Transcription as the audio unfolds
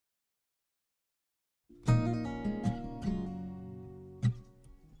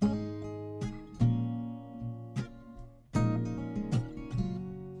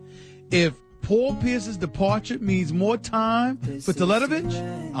If Paul Pierce's departure means more time for Teletovic,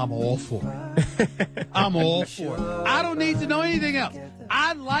 I'm all for it. I'm all for it. I don't need to know anything else.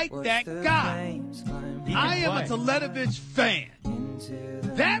 I like that guy. I am a Teletovic fan.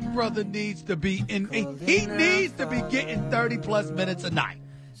 That brother needs to be he needs to be getting 30-plus minutes a night.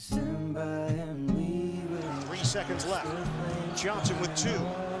 3 seconds left. Johnson with 2.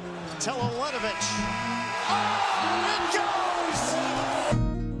 Teletovic. Oh, it goes!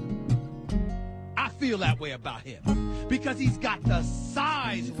 I feel that way about him because he's got the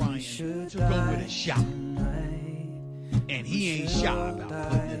size, Ryan, to go with a shot. And he ain't shy about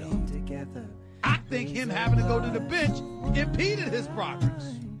putting it up. I think him having to go to the bench impeded his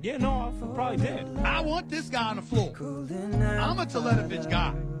progress. Yeah, no, I probably did. I want this guy on the floor. I'm a Teletovic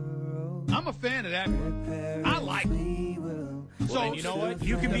guy. I'm a fan of that guy. I like him. So, well, you know what?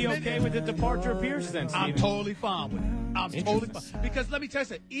 You can be okay with the departure of Pierce then, Steven. I'm totally fine with it. I'm totally fine. Because let me tell you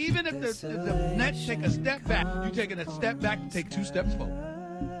something. Even if the Nets take a step back, you're taking a step back and take 2 steps forward.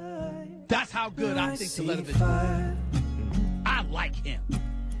 That's how good I think Teletovic is. I like him.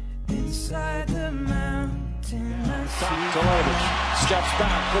 Inside the mountain, Teletovic steps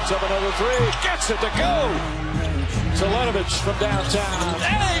back, puts up another 3, gets it to go. Teletovic from downtown,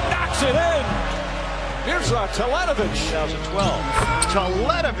 and he knocks it in. Mirza Teletovic, 2012.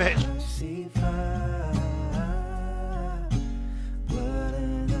 Teletovic.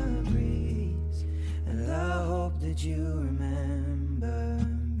 And I hope that you remember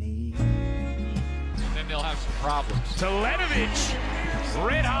me. And then they'll have some problems. Teletovic,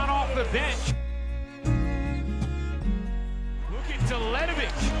 red hot off the bench. Look at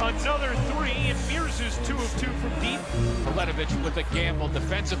Teletovic, another 3, and Mirza's 2 of 2 from deep. Teletovic with a gamble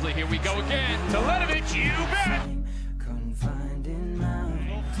defensively. Here we go again. Teletovic, you bet.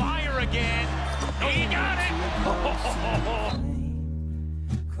 He'll fire again. He got it.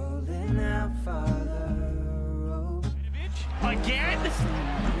 Again?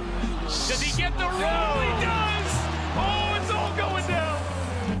 Does he get the roll? He does. Oh, it's all going down.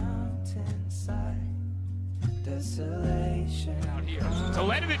 Out here.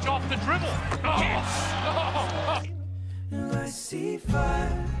 Teletovic off the dribble. Yes. I see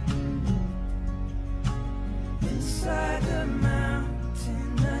fire inside the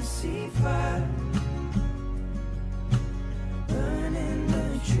mountain. I see fire burning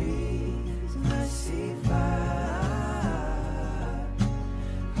the trees. I see fire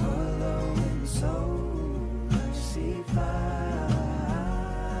hollow in soul. I see fire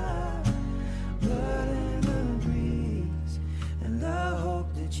blood in the breeze, and I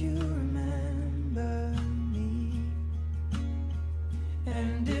hope that you remember me.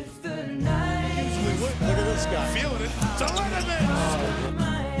 And if the night Look at this guy. Feeling it. Teletovic.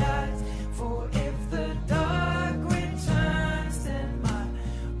 my eyes, for if the dark returns, then my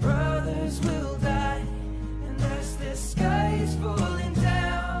brothers will die. And as the sky is falling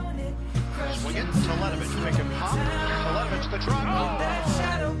down, it Swing it. Teletovic. Make him pop. Teletovic the drop. that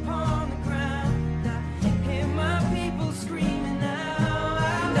shadow upon the ground. I hear my people screaming now,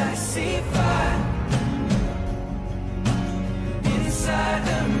 and I see fire inside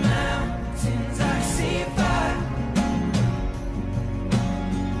the mountains. I see fire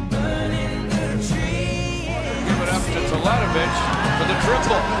burning the trees. Give it up to Teletovic for the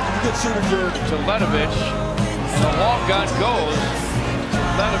triple. Good shooter, Dirk. Teletovic, and the long gun goes.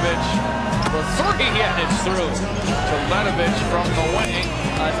 Teletovic for 3, and it's through. Teletovic from the wing.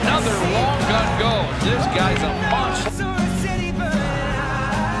 Another long gun goes. This guy's a monster.